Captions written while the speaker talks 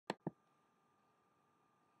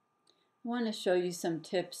I want to show you some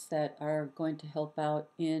tips that are going to help out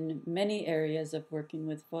in many areas of working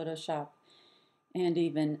with Photoshop and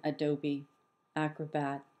even Adobe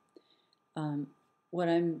Acrobat. Um, what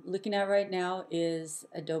I'm looking at right now is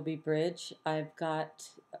Adobe Bridge. I've got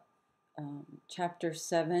Chapter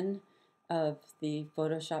 7 of the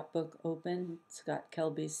Photoshop book open. It's got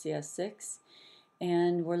Kelby's CS6,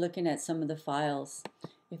 and we're looking at some of the files.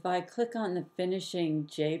 If I click on the finishing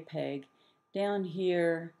JPEG, down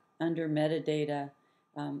here under metadata,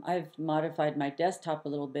 I've modified my desktop a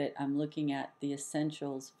little bit. I'm looking at the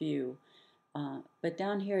Essentials view. But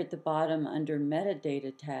down here at the bottom under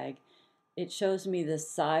metadata tag, it shows me the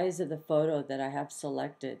size of the photo that I have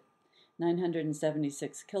selected,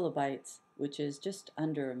 976 kilobytes, which is just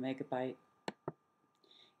under a megabyte.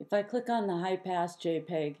 If I click on the high pass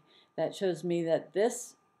JPEG, that shows me that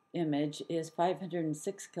this image is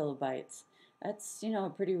 506 kilobytes. That's,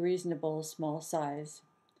 a pretty reasonable small size.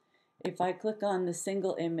 If I click on the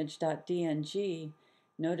single image.dng,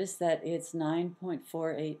 notice that it's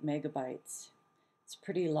 9.48 megabytes. It's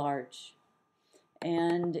pretty large.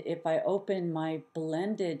 And if I open my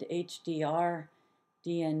blended HDR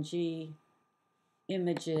DNG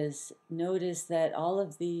images, notice that all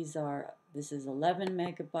of these this is 11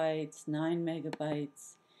 megabytes, 9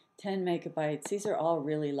 megabytes, 10 megabytes. These are all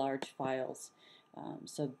really large files.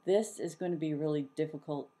 So this is going to be really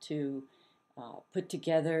difficult to put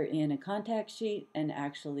together in a contact sheet and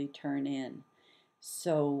actually turn in.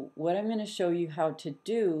 So what I'm going to show you how to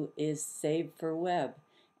do is SaveForWeb,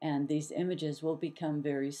 and these images will become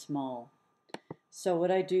very small. So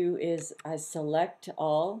what I do is I select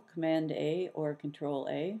all, Command A or Control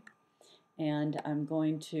A, and I'm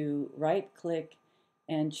going to right click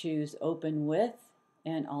and choose Open With,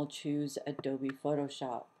 and I'll choose Adobe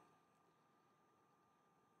Photoshop.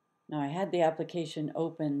 Now I had the application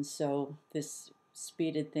open, so this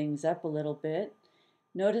speeded things up a little bit.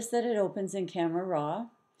 Notice that it opens in Camera Raw.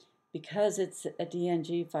 Because it's a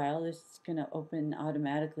DNG file, it's going to open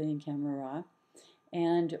automatically in Camera Raw.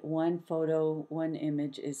 And one photo, one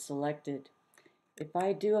image is selected. If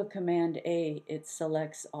I do a Command A, it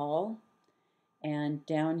selects all. And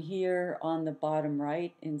down here on the bottom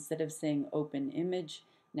right, instead of saying Open Image,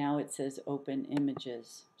 now it says Open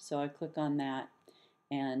Images. So I click on that,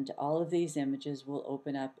 and all of these images will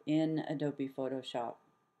open up in Adobe Photoshop.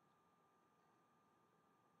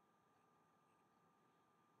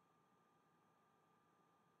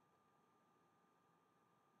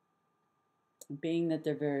 Being that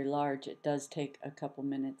they're very large, it does take a couple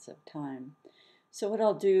minutes of time. So what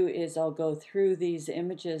I'll do is I'll go through these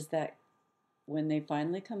images that when they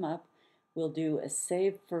finally come up, we'll do a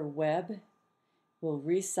SaveForWeb. We'll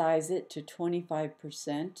resize it to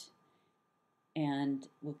 25%, and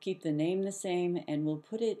we'll keep the name the same, and we'll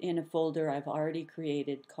put it in a folder I've already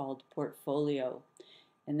created called Portfolio.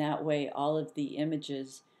 And that way all of the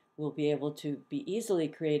images will be able to be easily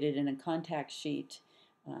created in a contact sheet.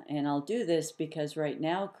 And I'll do this because right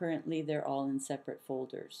now, currently, they're all in separate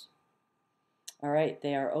folders. All right,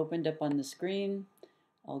 they are opened up on the screen.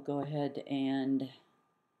 I'll go ahead and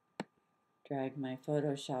drag my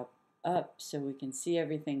Photoshop up so we can see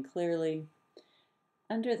everything clearly.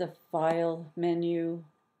 Under the File menu,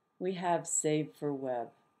 we have SaveForWeb.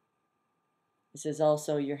 This is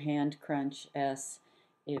also your Hand Crunch S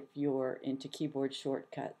if you're into keyboard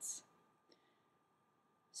shortcuts.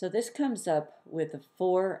 So this comes up with a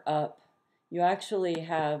 4 up. You actually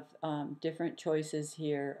have different choices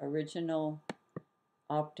here: original,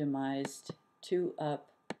 optimized, 2 up,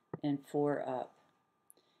 and 4 up.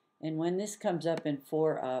 And when this comes up in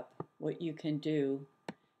 4 up, what you can do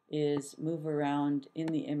is move around in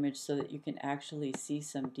the image so that you can actually see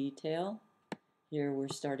some detail. Here we're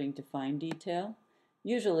starting to find detail.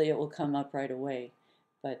 Usually it will come up right away,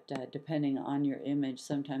 but depending on your image,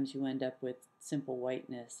 sometimes you end up with simple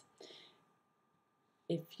whiteness.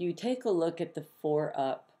 If you take a look at the 4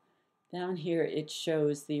 up, down here it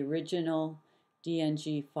shows the original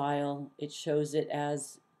DNG file. It shows it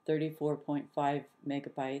as 34.5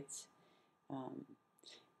 megabytes.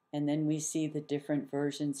 And then we see the different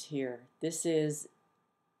versions here. This is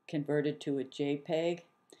converted to a JPEG.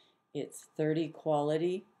 It's 30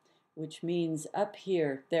 quality, which means up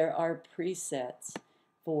here there are presets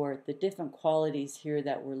for the different qualities here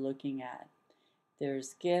that we're looking at.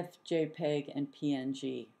 There's GIF, JPEG, and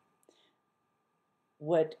PNG.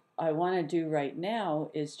 What I want to do right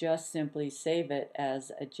now is just simply save it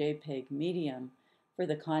as a JPEG medium for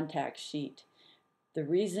the contact sheet. The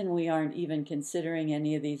reason we aren't even considering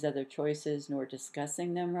any of these other choices nor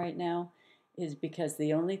discussing them right now is because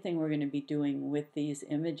the only thing we're going to be doing with these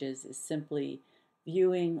images is simply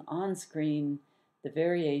viewing on screen the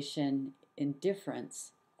variation in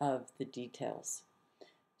difference of the details.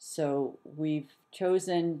 So we've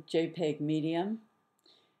chosen JPEG medium.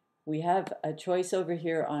 We have a choice over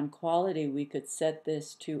here on quality. We could set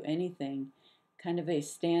this to anything. Kind of a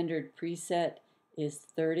standard preset is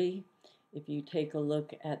 30. If you take a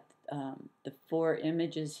look at the 4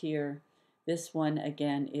 images here, this one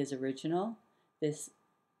again is original. This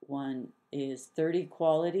one is 30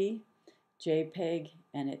 quality JPEG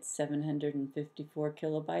and it's 754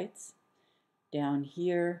 kilobytes. Down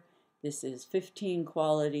here, this is 15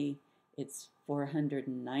 quality, it's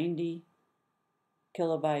 490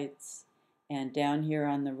 kilobytes, and down here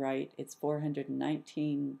on the right it's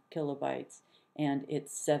 419 kilobytes and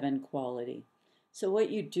it's 7 quality. So what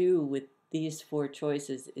you do with these 4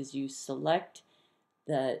 choices is you select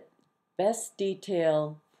the best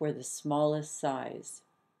detail for the smallest size.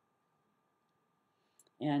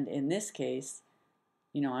 And in this case,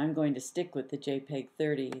 I'm going to stick with the JPEG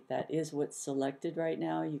 30. That is what's selected right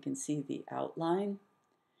now. You can see the outline.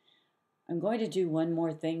 I'm going to do one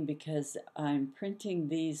more thing because I'm printing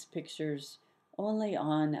these pictures only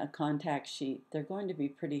on a contact sheet. They're going to be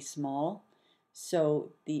pretty small,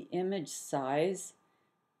 so the image size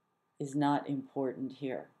is not important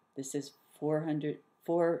here. This is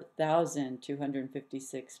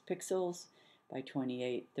 4,256 pixels by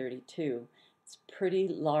 2832. It's a pretty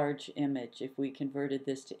large image if we converted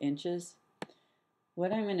this to inches.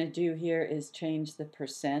 What I'm going to do here is change the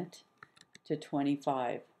percent to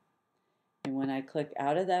 25. And when I click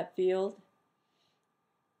out of that field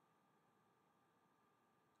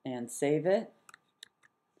and save it,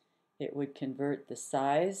 it would convert the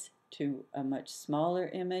size to a much smaller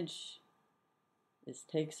image. This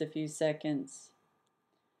takes a few seconds.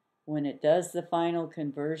 When it does the final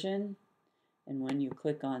conversion, and when you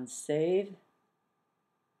click on save,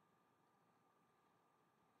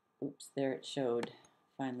 oops, there it showed,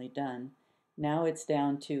 finally done. Now it's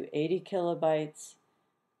down to 80 kilobytes,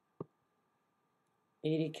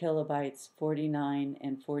 49,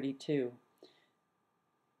 and 42.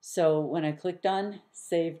 So when I clicked on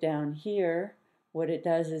save down here, what it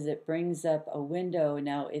does is it brings up a window.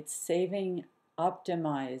 Now it's saving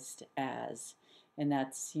optimized as, and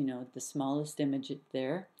that's, the smallest image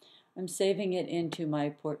there. I'm saving it into my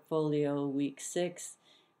portfolio week 6,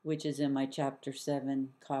 which is in my chapter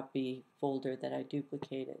 7 copy folder that I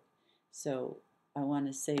duplicated. So I want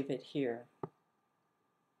to save it here.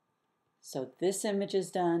 So this image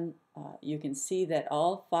is done. You can see that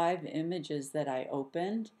all 5 images that I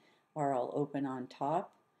opened are all open on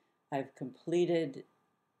top. I've completed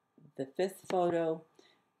the 5th photo.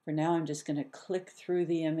 For now, I'm just going to click through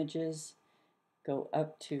the images, go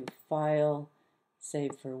up to File,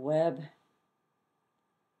 Save for Web.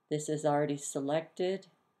 This is already selected.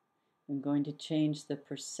 I'm going to change the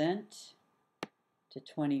percent to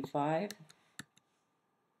 25.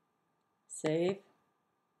 Save.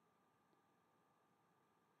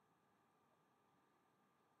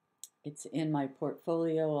 It's in my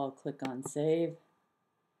portfolio. I'll click on Save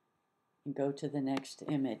and go to the next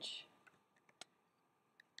image.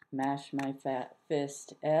 Mash my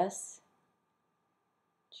fist S.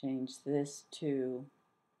 Change this to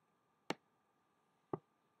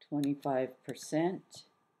 25%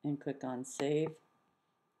 and click on Save.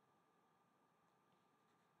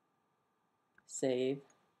 Save.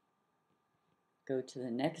 Go to the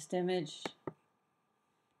next image.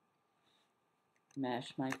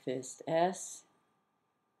 Mash my fist S.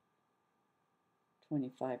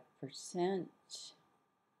 25%.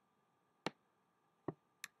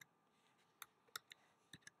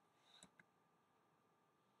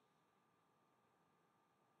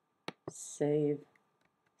 Save,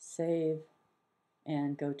 save,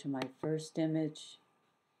 and go to my first image,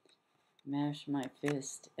 mash my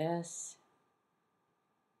fist S,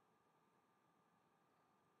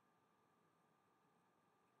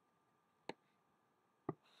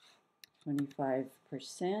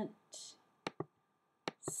 25%,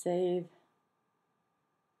 save,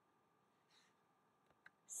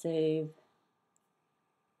 save,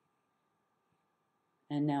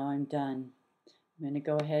 and now I'm done. I'm going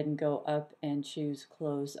to go ahead and go up and choose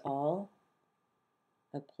Close All,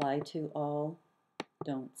 Apply to All,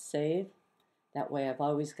 Don't Save. That way I've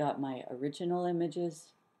always got my original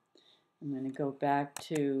images. I'm going to go back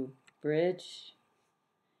to Bridge,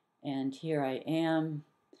 and here I am.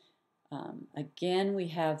 Again, we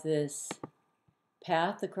have this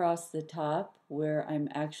path across the top where I'm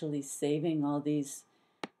actually saving all these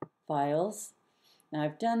files. Now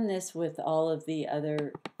I've done this with all of the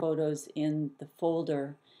other photos in the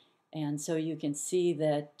folder, and so you can see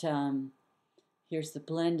that Here's the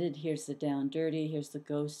blended, here's the down dirty, here's the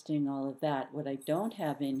ghosting, all of that. What I don't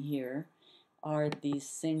have in here are these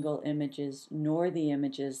single images, nor the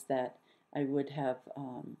images that I would have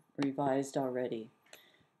revised already.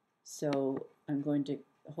 So I'm going to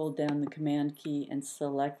hold down the Command key and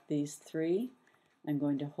select these three. I'm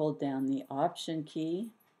going to hold down the Option key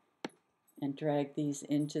and drag these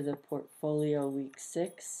into the portfolio week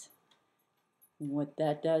 6. And what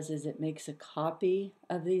that does is it makes a copy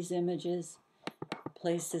of these images,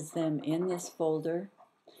 places them in this folder,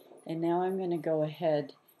 and now I'm going to go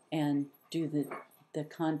ahead and do the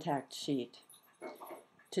contact sheet.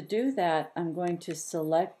 To do that, I'm going to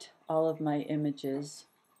select all of my images.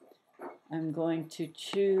 I'm going to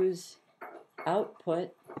choose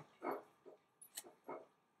Output,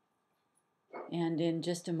 and in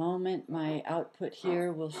just a moment my output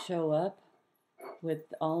here will show up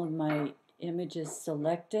with all of my images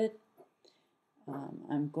selected.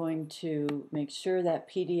 I'm going to make sure that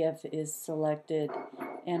PDF is selected,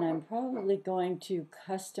 and I'm probably going to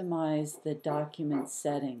customize the document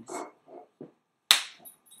settings.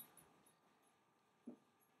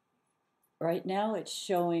 Right now it's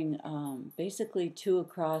showing basically 2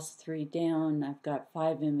 across, 3 down. I've got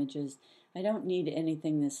 5 images. I don't need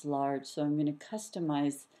anything this large, so I'm going to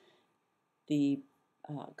customize the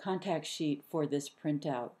contact sheet for this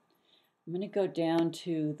printout. I'm going to go down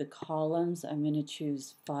to the columns. I'm going to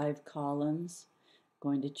choose 5 columns. I'm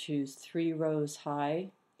going to choose 3 rows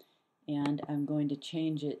high, and I'm going to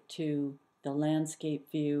change it to the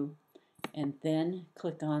landscape view, and then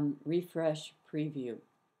click on Refresh Preview.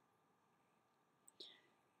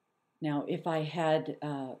 Now, if I had,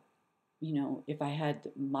 if I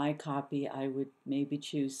had my copy, I would maybe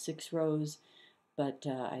choose 6 rows, but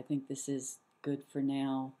I think this is good for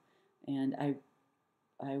now, and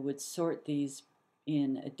I would sort these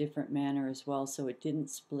in a different manner as well, so it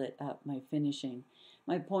didn't split up my finishing.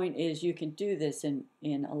 My point is you can do this in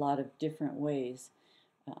a lot of different ways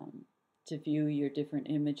to view your different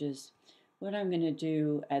images. What I'm going to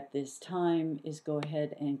do at this time is go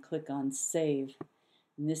ahead and click on Save.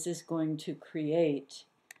 And this is going to create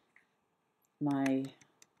my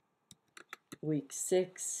week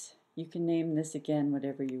 6. You can name this again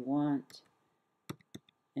whatever you want.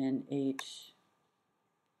 NH.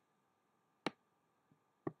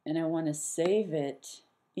 And I want to save it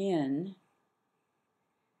in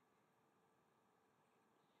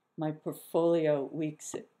my portfolio week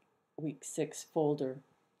 6 folder.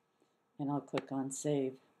 And I'll click on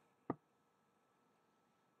Save.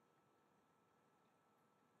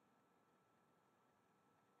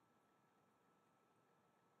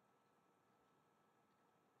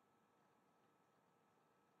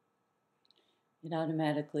 It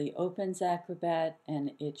automatically opens Acrobat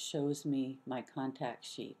and it shows me my contact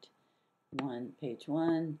sheet. Page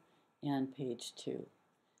 1 and page 2.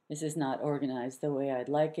 This is not organized the way I'd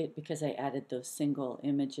like it because I added those single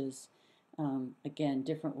images. Again,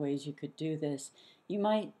 different ways you could do this. You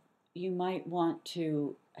might want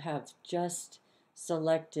to have just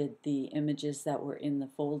selected the images that were in the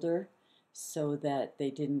folder so that they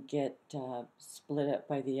didn't get split up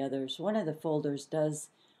by the others. One of the folders does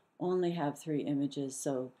only have 3 images,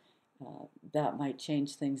 so that might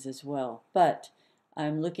change things as well. But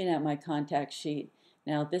I'm looking at my contact sheet.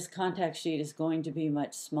 Now this contact sheet is going to be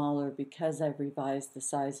much smaller because I've revised the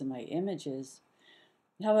size of my images.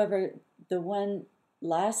 However, the one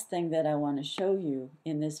last thing that I want to show you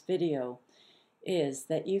in this video is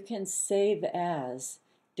that you can save as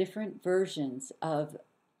different versions of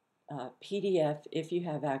PDF if you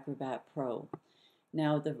have Acrobat Pro.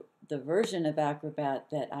 Now the version of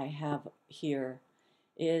Acrobat that I have here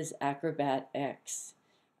is Acrobat X.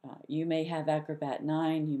 You may have Acrobat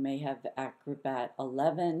 9, you may have Acrobat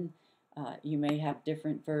 11, you may have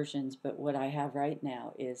different versions, but what I have right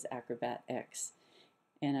now is Acrobat X.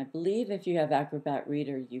 And I believe if you have Acrobat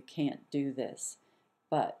Reader, you can't do this.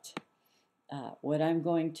 But what I'm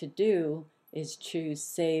going to do is choose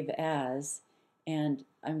Save As, and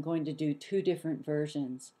I'm going to do 2 different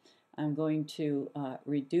versions. I'm going to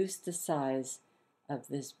reduce the size of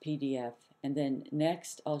this PDF, and then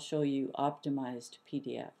next I'll show you optimized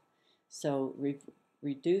PDF. So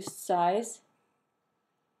reduced size,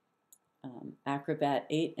 Acrobat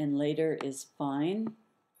 8 and later is fine.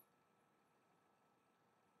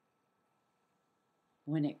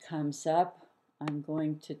 When it comes up, I'm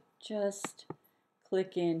going to just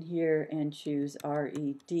click in here and choose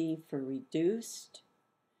RED for reduced.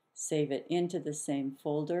 Save it into the same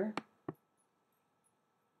folder.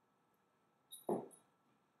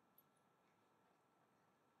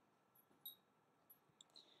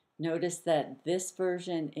 Notice that this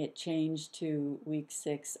version, it changed to week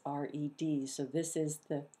 6 RED. So this is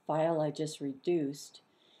the file I just reduced.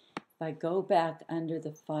 If I go back under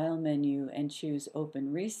the File menu and choose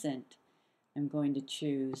Open Recent, I'm going to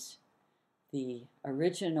choose the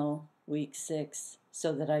original week 6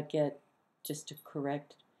 so that I get just a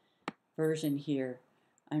correct version here.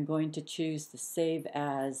 I'm going to choose the Save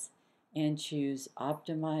As and choose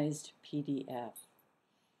Optimized PDF.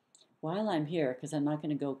 While I'm here, because I'm not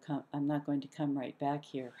going to come right back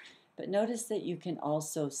here, but notice that you can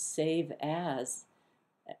also save as,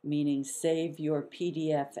 meaning save your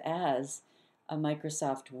PDF as a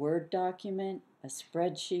Microsoft Word document, a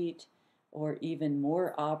spreadsheet, or even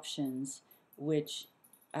more options, which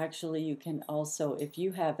actually you can also, if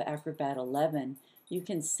you have Acrobat 11, you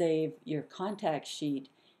can save your contact sheet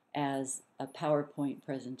as a PowerPoint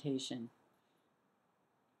presentation.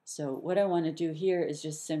 So what I want to do here is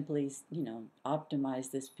just simply,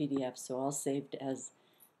 optimize this PDF. So I'll save it as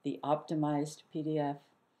the optimized PDF.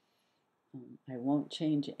 I won't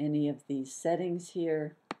change any of these settings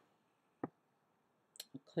here.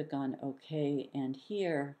 I'll click on OK, and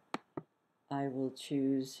here I will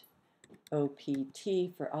choose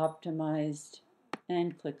OPT for optimized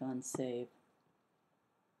and click on Save.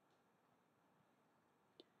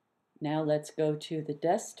 Now let's go to the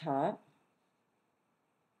desktop.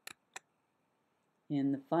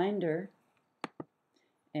 In the Finder,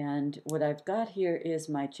 and what I've got here is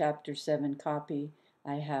my Chapter 7 copy.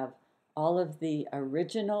 I have all of the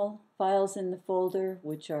original files in the folder,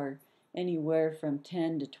 which are anywhere from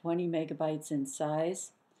 10 to 20 megabytes in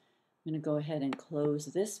size. I'm going to go ahead and close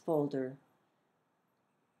this folder.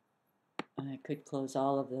 I could close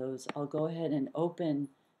all of those. I'll go ahead and open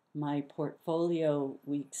my portfolio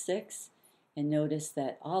week 6 and notice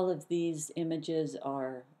that all of these images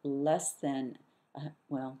are less than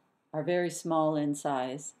are very small in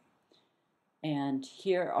size. And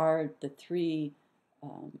here are the 3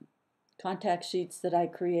 contact sheets that I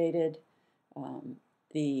created.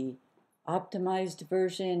 The optimized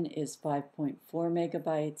version is 5.4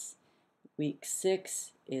 megabytes. Week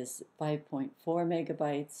 6 is 5.4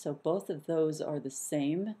 megabytes. So both of those are the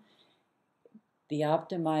same. The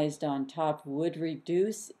optimized on top would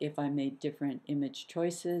reduce if I made different image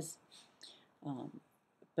choices.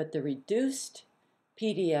 But the reduced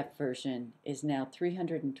PDF version is now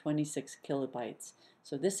 326 kilobytes.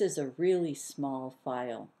 So this is a really small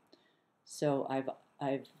file. So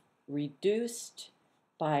I've reduced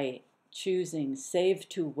by choosing Save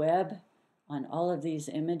to Web on all of these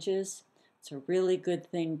images. It's a really good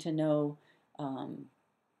thing to know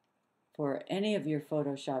for any of your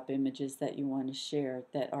Photoshop images that you want to share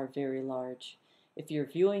that are very large. If you're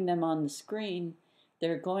viewing them on the screen,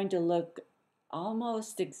 they're going to look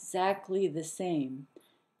almost exactly the same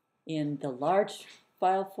in the large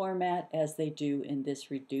file format as they do in this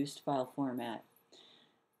reduced file format.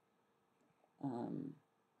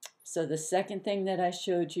 So the second thing that I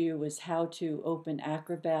showed you was how to open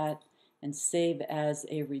Acrobat and save as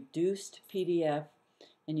a reduced PDF,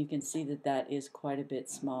 and you can see that that is quite a bit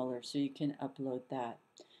smaller, so you can upload that.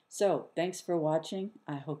 So thanks for watching.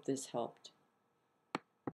 I hope this helped.